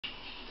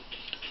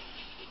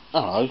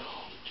Hello,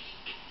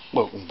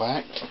 welcome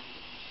back.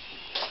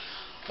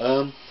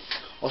 I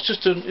was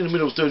just in the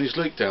middle of doing this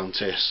leak down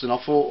test, and I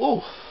thought,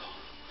 oh,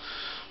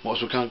 might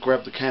as well go and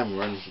grab the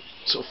camera and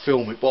sort of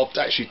film it. But I've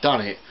actually done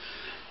it.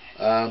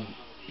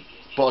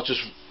 But I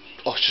just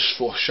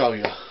thought I'd show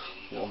you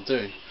what I'm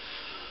doing.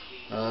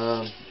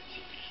 I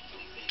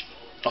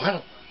had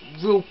a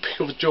real pick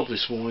of a job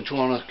this morning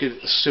trying to get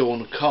it to seal on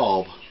the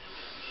carb.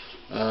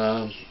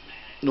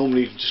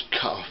 Normally you can just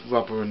cut a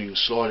rubber and you can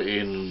slide it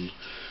in and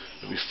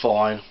it'll be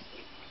fine.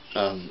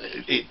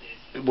 It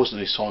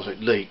wasn't this time, so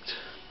it leaked.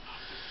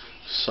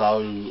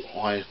 So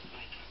I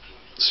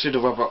slid the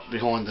rubber up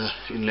behind the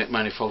inlet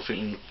manifold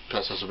thinking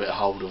perhaps that's a bit of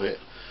hold of it.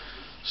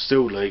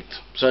 Still leaked.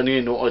 So in the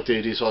end what I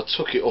did is I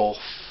took it off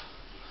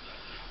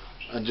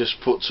and just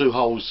put two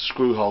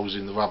screw holes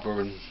in the rubber,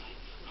 and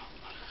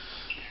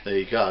there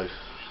you go,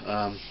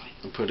 and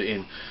put it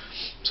in.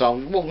 So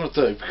what I'm going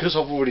to do, because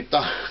I've already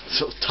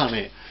done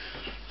it,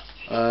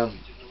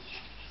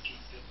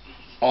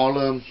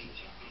 I'll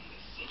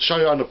show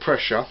you under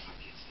pressure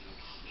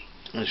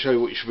and show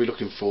you what you should be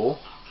looking for,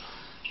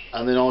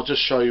 and then I'll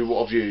just show you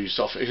what I've used.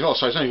 Like I say,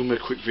 it's only going to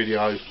be a quick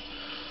video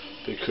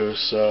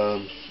because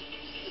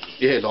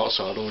yeah, like I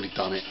say, I'd already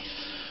done it.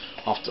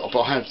 But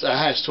it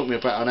has took me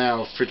about an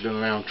hour fiddling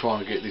around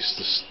trying to get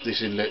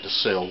this inlet to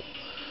seal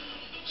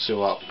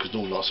up, because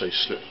normally, like I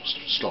say,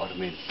 slide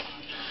them in.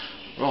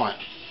 Right,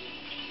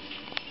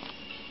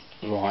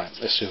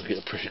 let's see if I can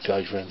get the pressure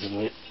gauge around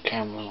the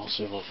camera, and I'll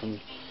see if I can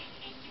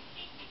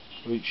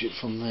reach it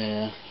from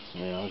there.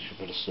 Yeah, I should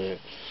better see it.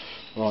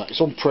 Right,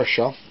 it's on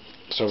pressure,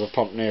 so we're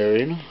pumping air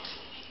in. I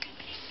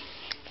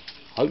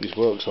hope this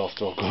works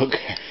after I've got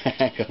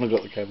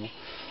the camera.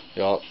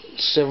 Yeah,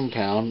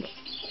 £7.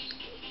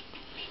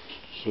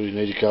 So you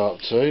need to go up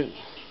to,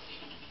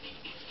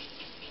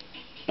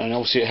 and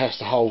obviously it has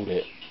to hold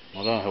it. I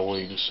don't know how well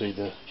you can see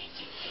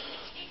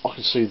I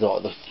can see the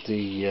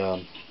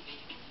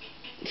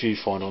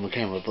viewfinder on the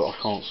camera, but I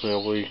can't see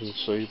how well you can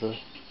see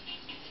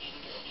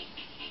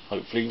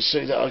hopefully you can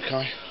see that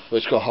okay. But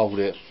it's got to hold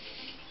it.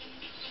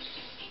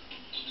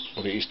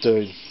 What it is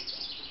doing,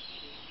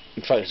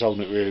 in fact it's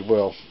holding it really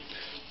well.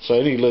 So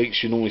any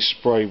leaks, you normally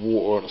spray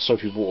water,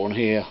 soapy water on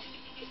here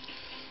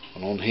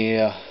and on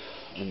here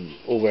and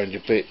all around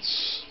your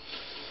bits,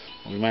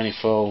 on the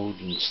manifold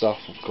and stuff.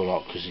 I've got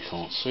up because you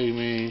can't see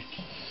me,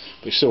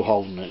 but it's still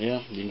holding it.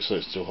 Yeah, you can see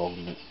it's still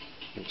holding it.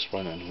 I'll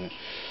explain that in a minute.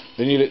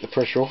 Then you let the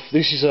pressure off.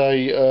 This is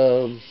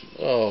a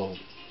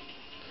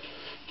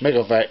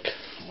Mega Vac.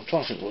 I'm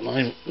trying to think what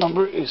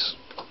number it is.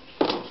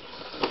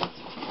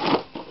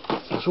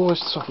 There's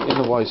always something in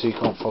the way so you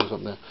can't fold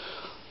something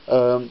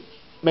there.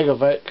 Mega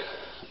Vac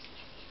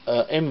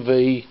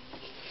MV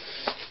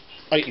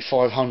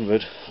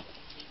 8500.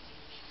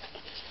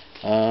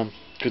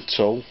 Good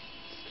tool.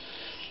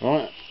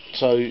 Right,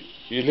 so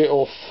you let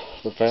off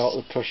the valve,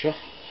 the pressure,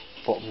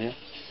 bottom here,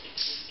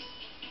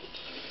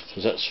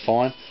 because that's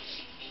fine.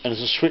 And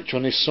there's a switch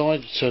on this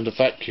side to turn the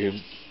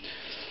vacuum.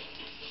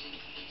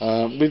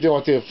 With the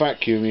idea of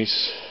vacuum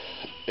is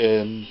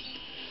you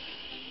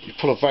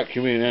pull a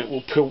vacuum in and it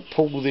will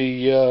pull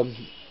the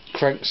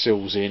crank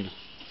seals in.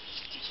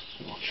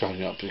 I'll show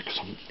you up because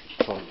I'm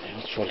trying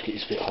to get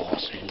this a bit higher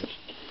so you can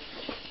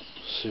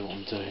see what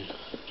I'm doing.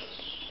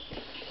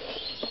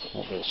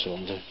 Not really see what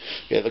I'm doing.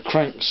 Yeah, the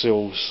crank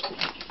seals.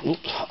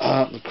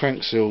 The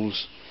crank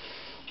seals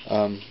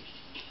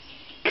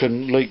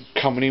can leak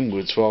coming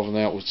inwards rather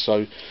than outwards.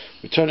 So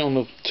we turn it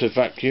on to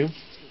vacuum.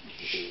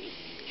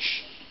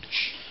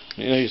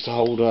 It needs to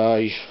hold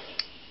a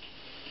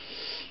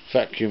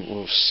vacuum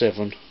of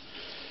 7.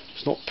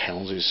 It's not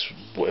pounds, it's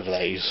whatever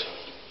that is.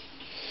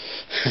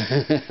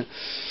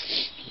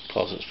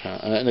 Class it's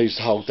pound, and it needs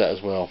to hold that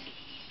as well.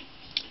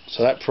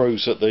 So that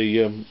proves that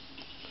the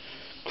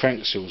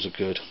crank seals are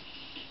good.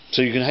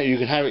 So you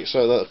can have it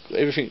so that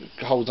everything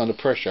holds under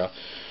pressure,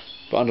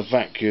 but under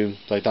vacuum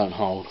they don't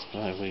hold. I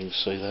don't know if you can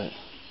see that.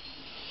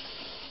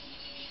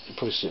 You'll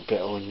probably see it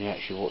better when you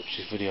actually watch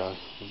this video.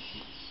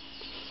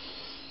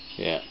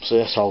 Yeah, so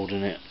that's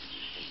holding it.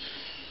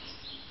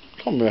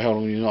 Can't remember how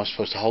long you're not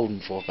supposed to hold them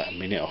for, about a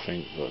minute I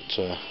think,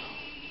 but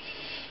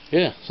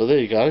yeah, so there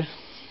you go.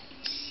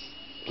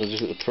 So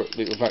just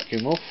let the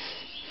vacuum off,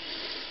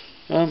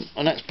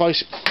 and that's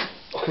basic.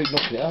 I keep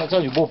knocking it out, it's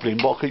only wobbling,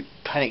 but I keep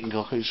panicking,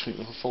 I keep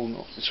thinking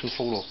it's going to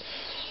fall off.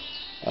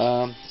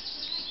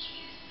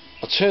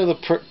 I'll tell you the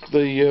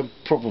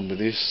problem with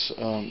this,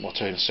 I'll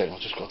tell you in a second,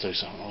 I've just got to do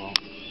something.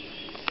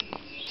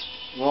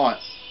 Right,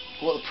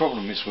 what the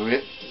problem is with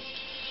it,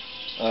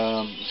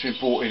 it's been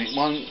brought in,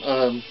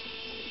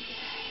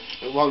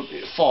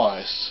 it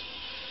fires,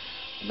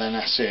 and then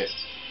that's it.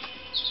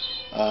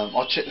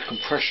 I checked the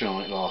compression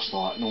on it last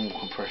night, normal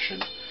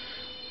compression,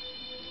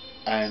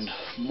 and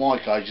my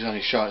gauge is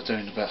only showing it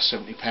doing about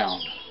 £70.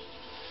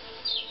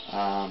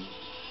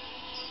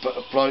 But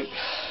a bloke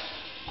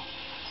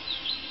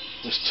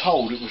was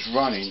told it was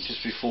running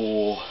just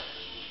before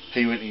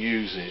he went to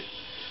use it,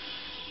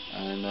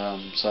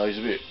 and so he's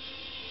a bit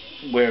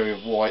wary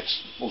of why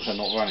it's also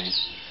not running.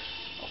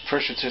 I've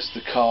pressure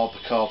tested the carb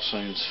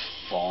seems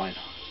fine.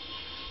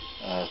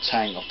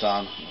 tank I've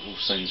done, all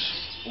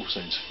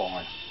seems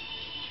fine.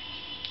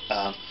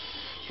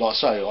 Like I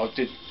say, I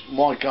did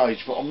my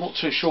gauge, but I'm not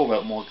too sure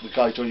about the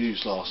gauge I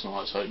used last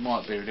night, so it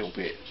might be a little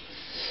bit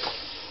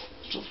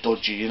sort of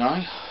dodgy, you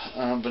know.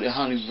 But it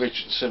only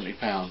reached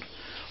 £70.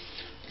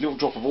 Little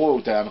drop of oil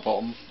down the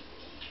bottom,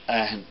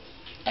 and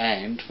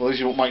well, this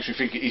is what makes me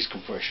think it is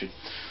compression.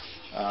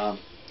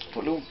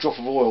 Put a little drop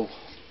of oil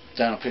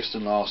down a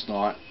piston last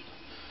night.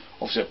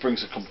 Obviously, it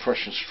brings the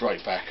compression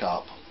straight back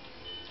up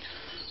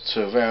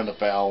to around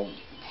about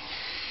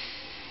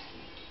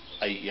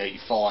 80,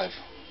 85.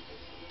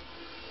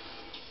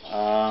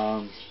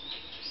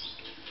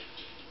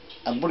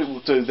 And what it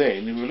will do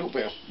then, with a little,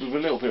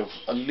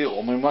 I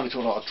mean, only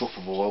talking like a drop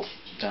of oil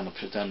down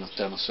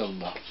the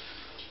cylinder,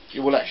 it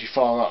will actually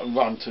fire up and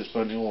run till it's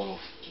burnt the oil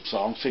off. So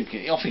I think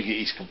it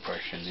is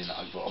compression, you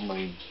know, but I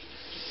mean,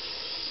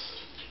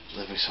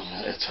 there'll be something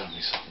out there telling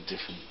me something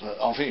different.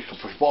 But I think it's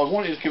compression. But I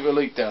wanted to give it a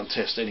leak down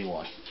test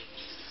anyway,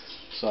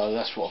 so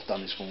that's what I've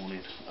done this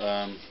morning.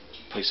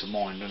 Peace of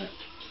mind, isn't it?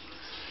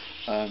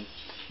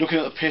 Looking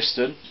at the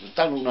piston,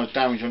 don't look no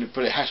damage on it,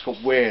 but it has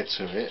got wear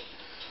to it.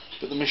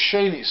 But the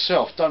machine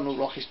itself don't look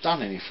like it's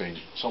done anything.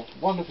 So I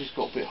wonder if it's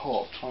got a bit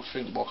hot. I'm trying to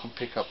think what I can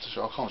pick up to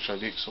show. I can't show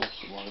the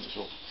exhaust at the moment.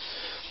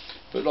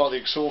 But like the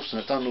exhaust,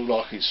 it don't look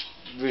like it's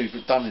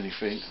really done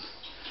anything.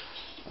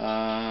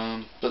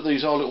 But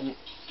these are little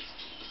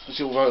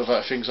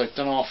rotovator things. They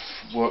don't half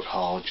work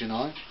hard, you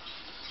know.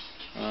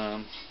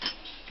 I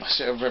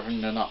set a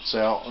revving the nuts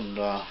out, and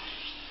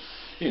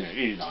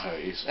you know how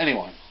it is.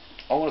 Anyway,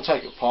 I want to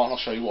take it apart and I'll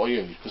show you what I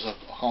use, because I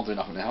can't do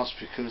nothing else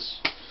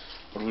because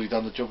I've already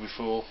done the job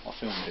before I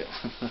filmed it.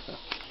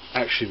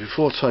 Actually,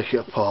 before I take it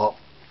apart,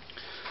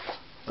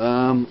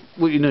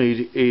 what you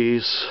need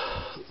is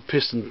the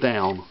piston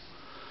down.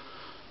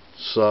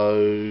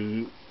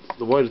 So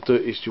the way to do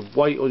it is your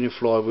weight on your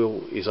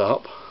flywheel is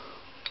up.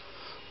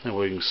 Now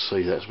we can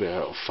see that's a bit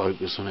out of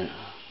focus, isn't it?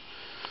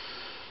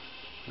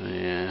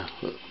 Yeah,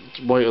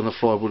 weight on the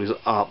flywheel is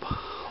up.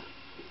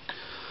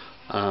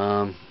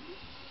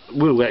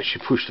 Will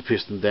actually push the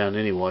piston down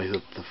anyway,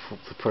 the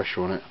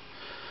pressure on it.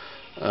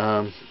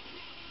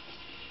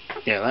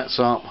 Yeah, that's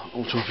up.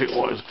 I'm trying to think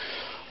what it is.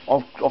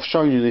 I've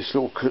shown you this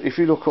little. If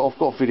you look at, I've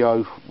got a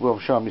video where I'm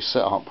showing me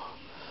setup.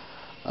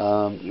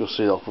 You'll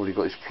see that I've already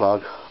got this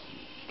plug.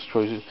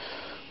 I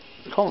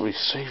can't really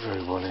see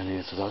very well in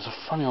here today. It's a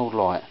funny old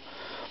light.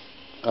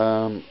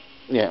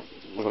 Yeah,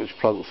 I've got this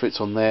plug that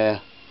fits on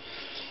there.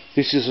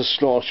 This is a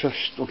slot.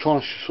 I'm trying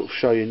to sort of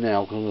show you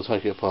now because I'm going to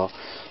take it apart.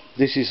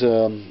 This is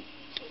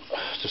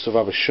just a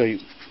rubber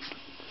sheet.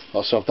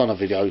 Like I said, I've done a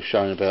video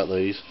showing about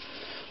these.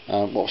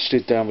 What I've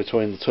slid down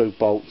between the two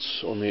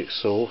bolts on the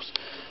exhaust.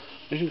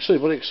 As you can see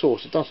by the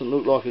exhaust, it doesn't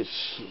look like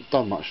it's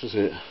done much, does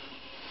it? I'm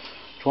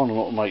trying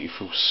not to make you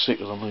feel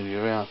sick as I'm moving you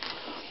around.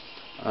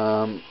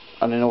 And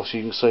then obviously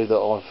you can see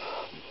that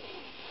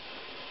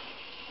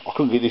I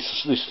couldn't get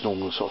this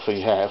normal sort of thing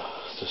you have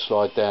to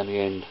slide down the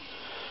end.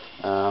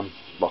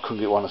 But I couldn't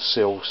get one to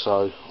seal,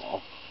 so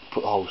I'll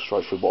put the hole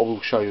straight through. But I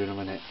will show you in a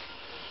minute.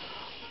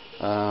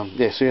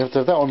 Yeah, so you have to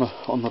have that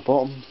on the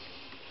bottom.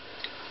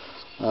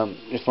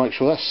 You have to make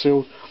sure that's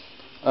sealed.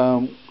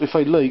 If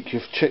they leak, you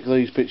have to check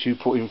these bits you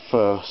put in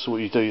first,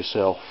 what you do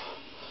yourself,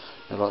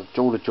 like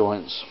all the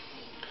joints,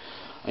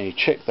 and you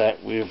check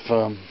that with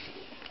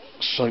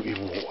soapy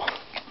water.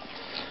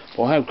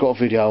 Well, I have got a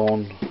video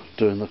on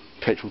doing the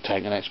petrol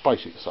tank, and it's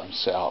basically the same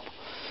setup.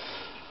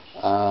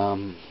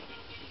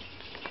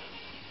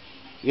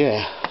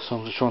 Yeah, so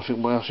I'm just trying to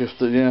think what else you have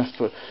to do. You have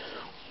to,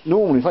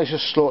 normally, if they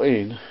just slot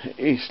in,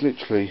 it's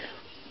literally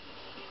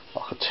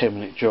like a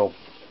 10-minute job.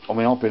 I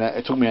mean,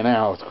 it took me an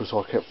hour because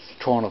I kept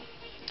trying to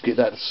get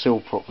that to seal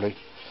properly,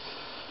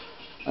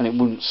 and it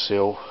wouldn't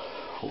seal.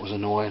 What was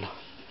annoying.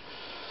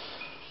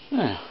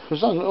 Yeah,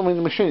 because I mean,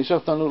 the machine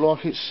itself don't look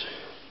like it's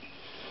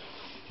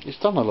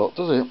done a lot,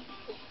 does it?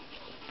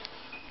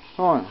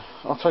 Right,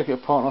 I'll take it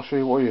apart and I'll show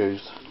you what I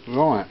used.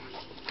 Right,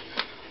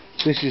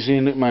 this is the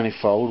inlet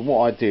manifold.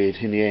 What I did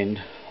in the end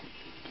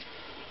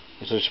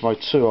is I just made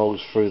 2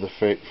 holes through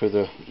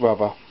the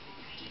rubber.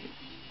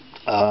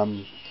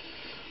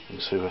 You can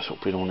see what's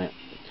been on it.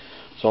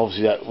 So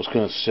obviously that was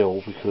going to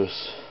seal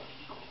because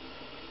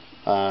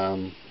yeah,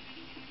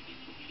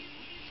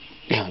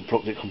 it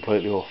blocked it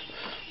completely off.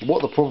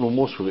 What the problem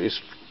was with it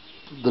is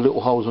the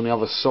little holes on the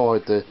other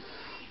side, the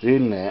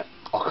inlet,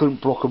 I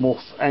couldn't block them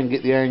off and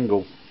get the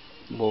angle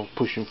while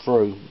pushing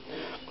through,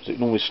 because it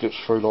normally slips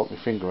through like my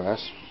finger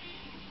has,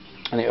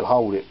 and it'll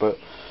hold it. But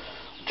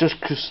just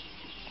because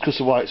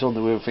the way it's on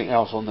there with everything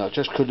else on there, I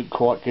just couldn't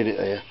quite get it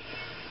there.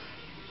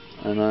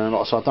 And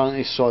like I said, I've done it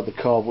this side of the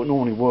car, but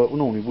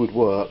normally would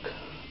work,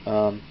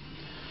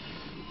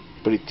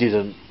 but it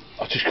didn't.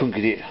 I just couldn't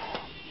get it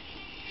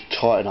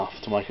tight enough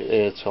to make it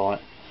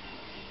airtight.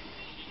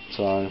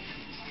 So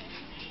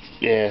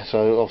yeah,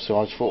 so obviously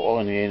I just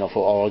thought, in the end, I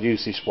thought, oh, I'll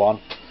use this one.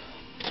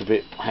 It's a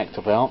bit hacked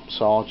about,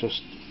 so I'll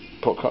just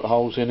put a couple of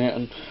holes in it.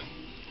 And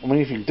I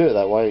mean, if you can do it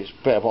that way, it's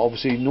better. But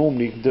obviously,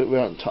 normally you can do it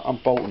without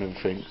unbolting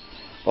everything,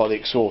 like the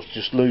exhaust.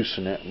 Just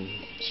loosen it and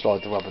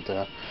slide the rubber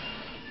down.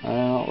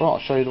 Right, I'll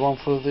show you the one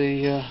for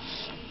the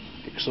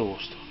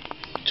exhaust.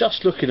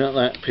 Just looking at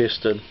that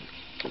piston,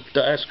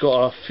 that's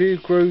got a few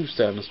grooves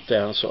down the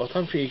side. I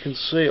don't think you can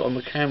see it on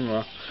the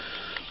camera.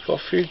 It's got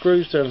a few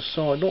grooves down the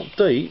side, not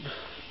deep,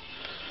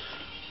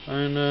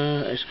 and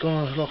it's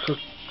got like a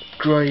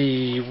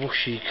grey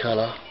washy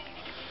colour.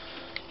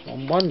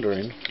 I'm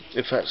wondering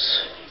if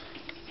that's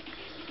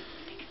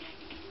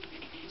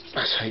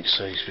heat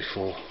seized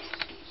before.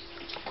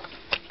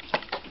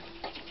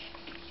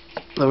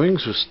 The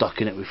rings were stuck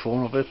in it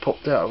before and I've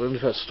popped out. I wonder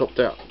if that's popped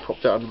out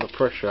under the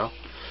pressure.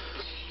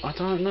 I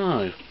don't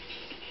know.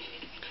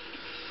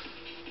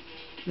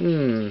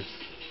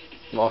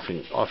 I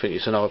think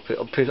it's another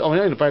piston. I mean,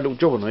 it ain't a bad little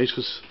job on these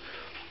because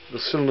the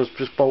cylinder's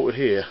just bolted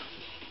here.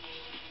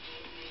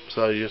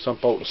 So you just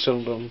unbolt the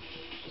cylinder and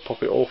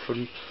pop it off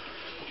and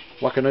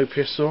whack a new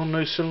piston on,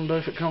 new cylinder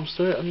if it comes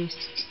to it, and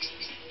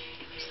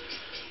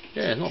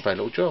yeah, not a bad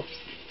little job.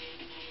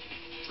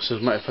 So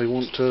it's a matter if they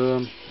want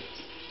to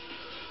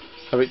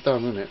have it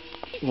done, isn't it?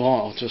 Right,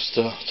 I'll just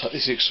take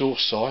this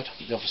exhaust side,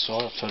 the other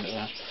side, I'll turn it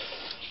around.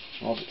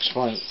 I'll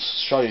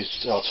show you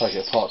how I'll take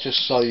it apart,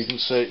 just so you can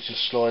see it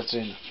just slides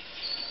in.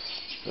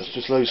 Let's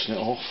just loosen it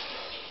off.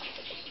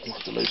 I'll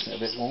have to loosen it a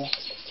bit more.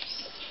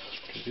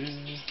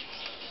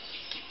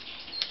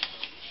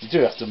 You do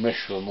have to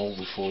measure them all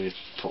before you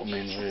put them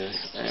in, really.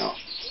 Now,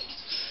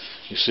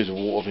 you see the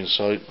water being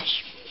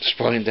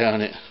spraying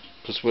down it,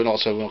 because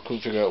I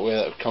couldn't figure out where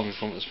that was coming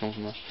from. It's coming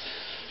from there.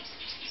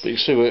 But you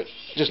see where it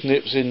just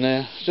nips in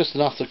there, just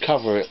enough to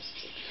cover it.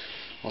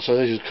 So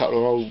these are a couple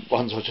of old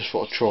ones I just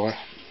thought I'd try.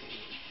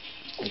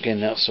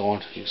 Again, that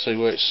side, you can see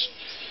where it's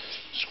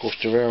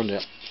squashed around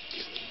it.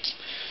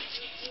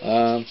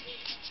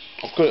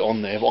 I've got it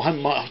on there, but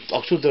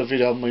I should do a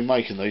video of me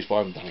making these, but I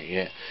haven't done it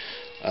yet.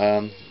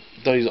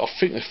 These, I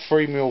think they're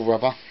 3mm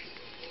rubber.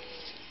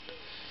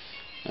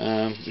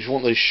 If you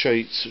want these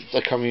sheets,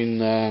 they come in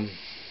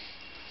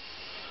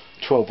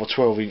 12 by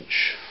 12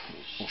 inch,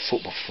 or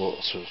foot by foot,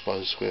 I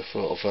suppose, square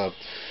foot of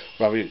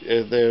rubber.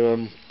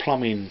 They're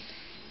plumbing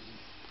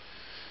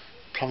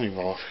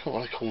rubber. I forgot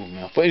what they call them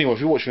now. But anyway, if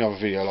you watch my other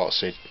video, like I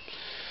said,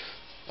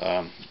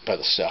 about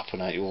the setup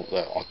and that,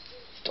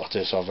 I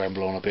dare say I'll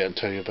ramble on a bit and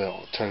tell you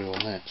on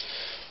there.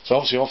 So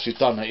obviously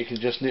done that, you can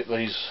just nip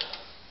these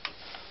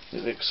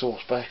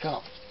exhaust back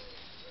up.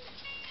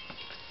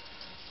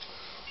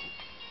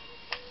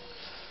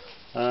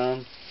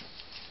 I'll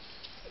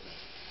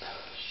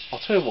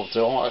tell you what,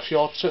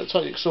 I'll take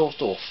the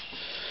exhaust off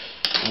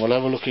and we'll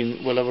have a look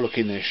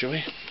in there, shall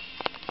we?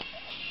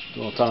 I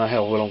don't know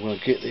how well I'm going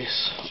to get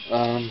this. You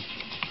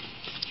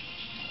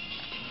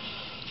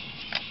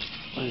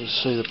can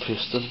see the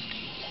piston,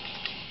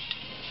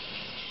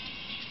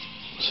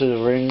 see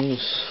the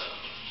rings.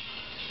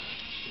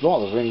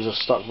 Like the rings are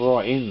stuck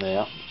right in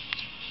there.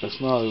 There's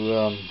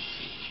no,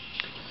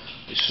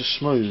 it's just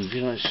smooth,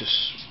 you know. It's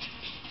just.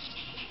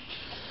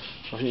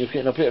 I think you're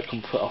getting a bit of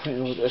compressor. I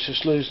think it's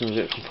just losing a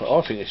bit of compressor.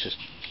 I think it's just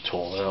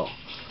tore out.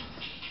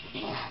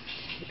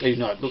 Even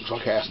though it looks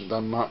like it hasn't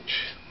done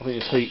much. I think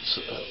it's heats.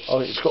 I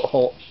think it's got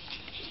hot.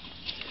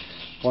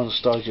 One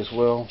stage as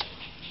well.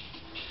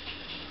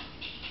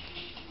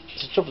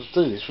 It's a job to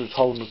do this with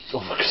holding the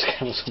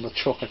cameras on the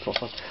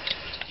tripod.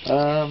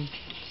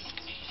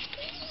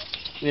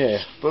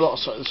 Yeah, but like I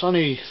say, it's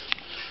only,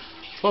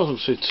 as far as I can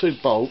see,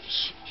 2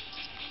 bolts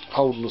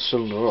holding the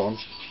cylinder on.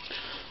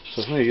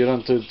 So for me, you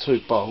undo the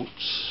 2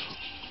 bolts,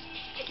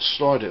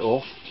 slide it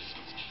off,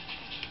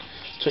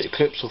 take your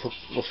clips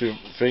off your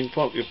thing,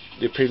 pop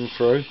your pin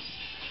through,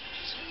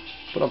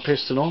 put that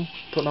piston on,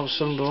 put another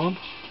cylinder on,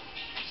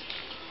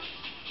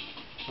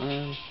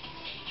 and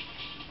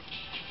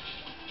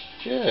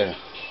yeah.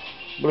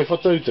 Well, if I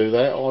do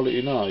that, I'll let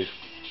you know.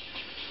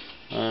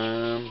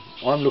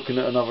 I'm looking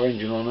at another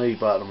engine on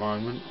eBay at the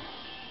moment,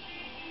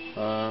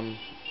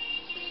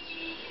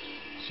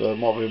 so it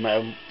might be a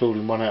matter of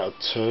building one out of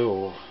 2,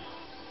 or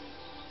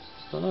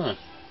I don't know.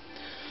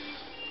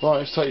 Right,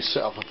 let's take the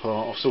setup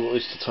apart. I've still got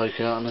this to take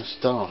out and that's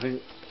done, I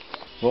think.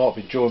 Right, I've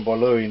been joined by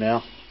Louis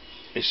now.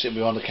 He's sitting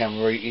behind the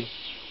camera eating.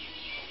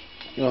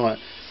 Right,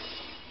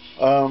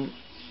 I'm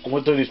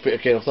going to do this bit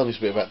again. I've done this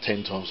bit about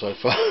 10 times so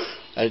far,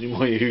 as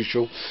my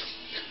usual.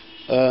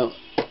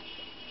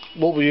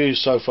 What we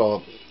used so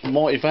far,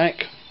 Mighty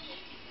Vac,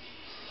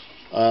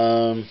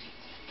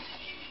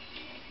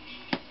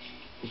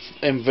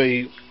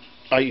 MV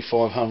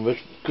 8500,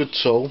 good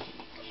tool,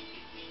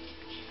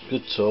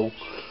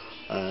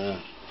 a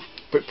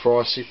bit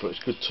pricey but it's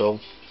a good tool.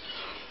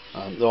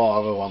 There are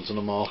other ones on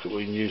the market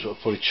we can use that are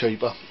probably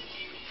cheaper.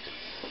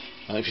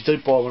 If you do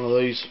buy one of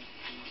these,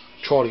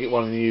 try to get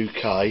one in the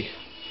UK,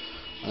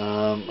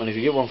 and if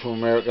you get one from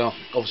America,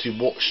 obviously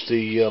watch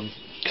the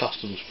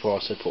customs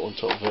price they put on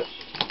top of it.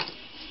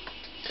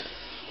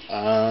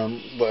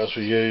 What else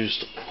we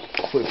used?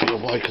 I'll put it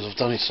away because I've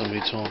done it so many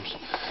times.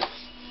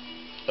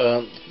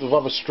 The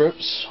rubber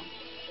strips,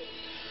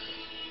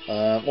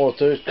 what I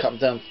do is cut them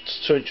down to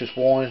 2 inches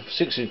wide,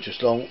 6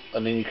 inches long,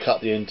 and then you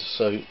cut the end to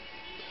suit.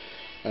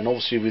 And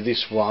obviously with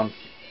this one,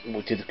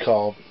 we did the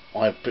carb,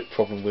 I had a bit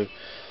problem with.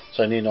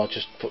 So then I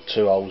just put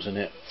 2 holes in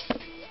it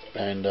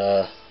and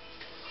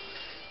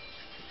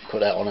put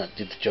that on it,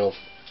 did the job.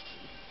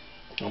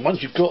 And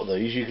once you've got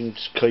these, you can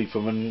just keep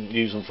them and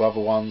use them for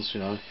other ones, you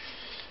know.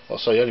 Like I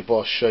say, you only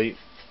buy a sheet.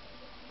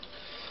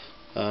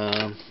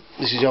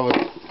 This is the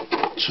other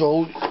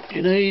tool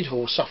you need,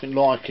 or something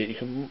like it. You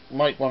can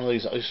make one of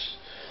these that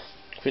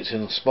fits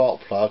in a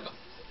spark plug.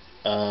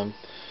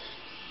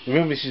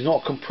 Remember, this is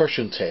not a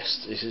compression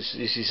test. This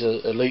is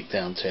a leak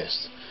down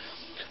test.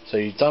 So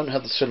you don't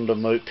have the cylinder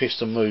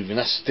piston moving.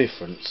 That's the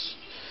difference.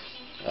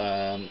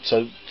 A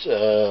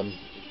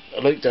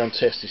leak down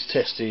test is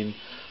testing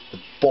the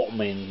bottom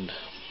end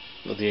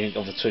of the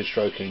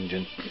 2-stroke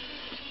engine,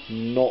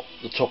 not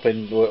the top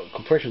end where a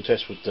compression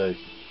test would do.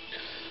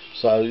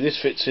 So this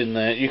fits in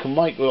there. You can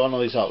make one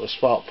of these up with a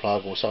spark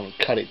plug or something,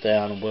 cut it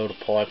down and weld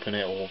a pipe in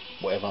it or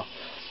whatever.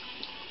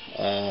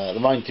 The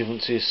main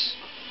difference is,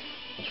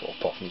 that's what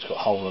apart from it's got a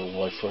hole all the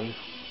way through,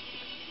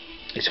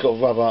 it's got a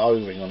rubber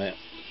O-ring on it,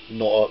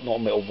 not a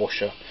metal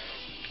washer,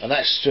 and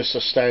that's just a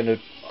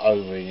standard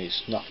O-ring.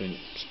 It's nothing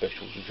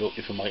special if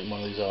you're making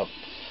one of these up.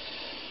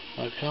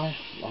 Okay,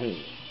 I think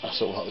that's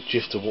sort of like the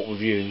gist of what we've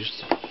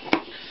used.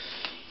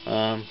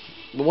 But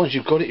once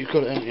you've got it,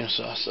 haven't you?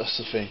 So that's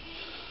the thing.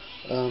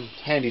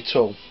 Handy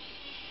tool.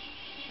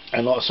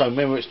 And like I say,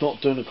 remember, it's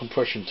not doing a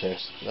compression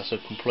test. That's a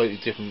completely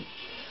different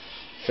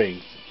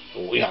thing.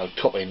 Or, you know,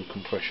 top end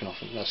compression. I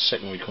think that's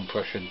secondary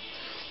compression,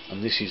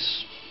 and this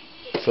is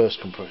first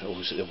compression.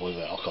 Or is it the other way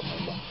there? I can't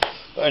remember.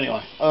 But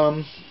anyway,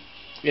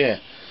 yeah.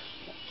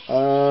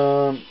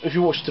 If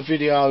you watched the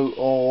video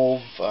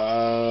of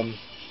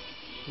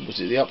was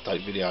it the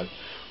update video?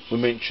 We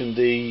mentioned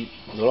the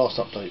last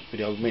update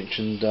video. We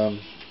mentioned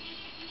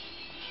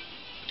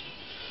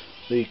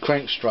the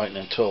crank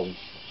straightener tool.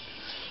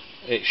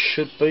 It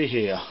should be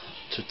here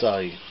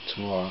today,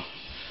 tomorrow.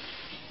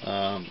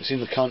 It's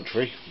in the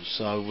country,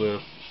 so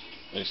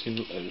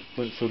it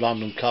went through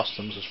London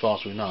Customs as far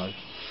as we know.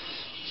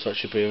 So it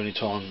should be any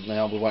time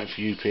now. We're waiting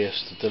for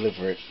UPS to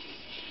deliver it.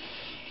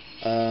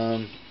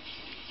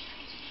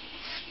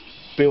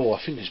 Bill, I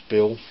think it's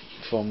Bill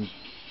from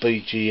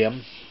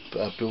BGM,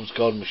 Bill's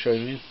Garden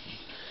Machinery,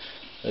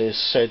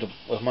 has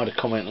made a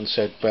comment and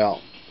said about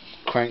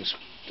cranks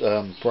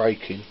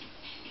breaking.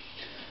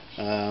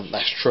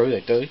 That's true,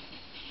 they do.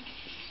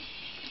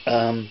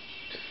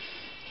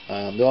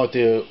 The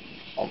idea,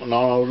 and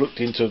I looked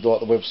into like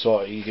the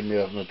website, you give me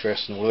an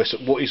address and all this,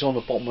 what is on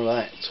the bottom of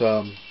that,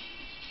 on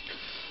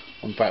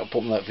the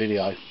bottom of that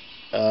video,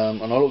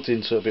 and I looked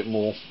into it a bit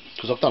more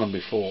because I've done them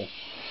before,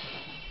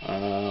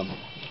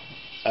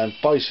 and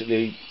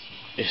basically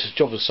it's a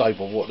job of save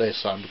on what they're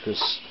saying,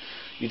 because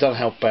you don't know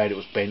how bad it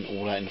was bent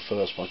all that in the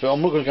first place. But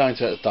I'm not going to go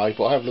into that today,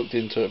 but I have looked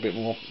into it a bit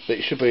more. But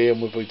it should be here,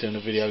 and we'll be doing a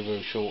video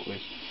very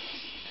shortly.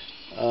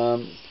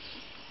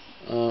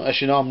 As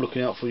you know, I'm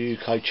looking out for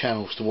UK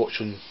channels to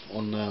watch on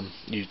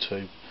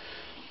YouTube,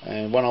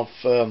 and one I've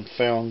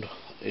found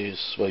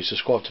is, well, he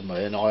subscribed to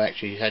me, and I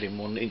actually had him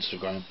on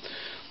Instagram,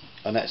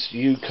 and that's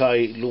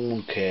UK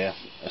Lawn Care.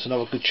 That's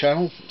another good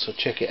channel, so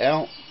check it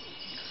out.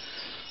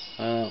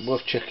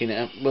 Worth checking it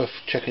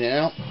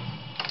out.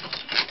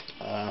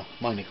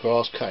 Mainly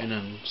grass cutting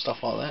and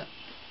stuff like that,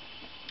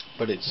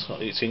 but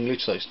it's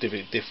English, so it's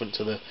different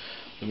to the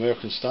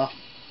American stuff.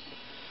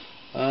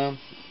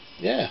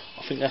 Yeah,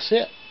 I think that's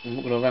it. I'm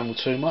not going to ramble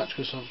too much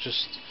because I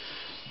just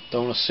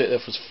don't want to sit there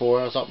for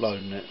 4 hours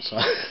uploading it. So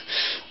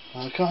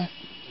okay,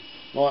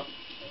 right.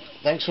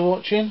 Thanks for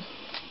watching.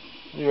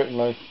 What do you reckon,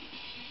 Lou?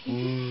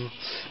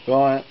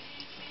 Right.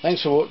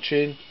 Thanks for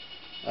watching,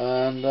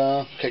 and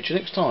catch you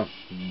next time.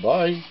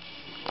 Bye.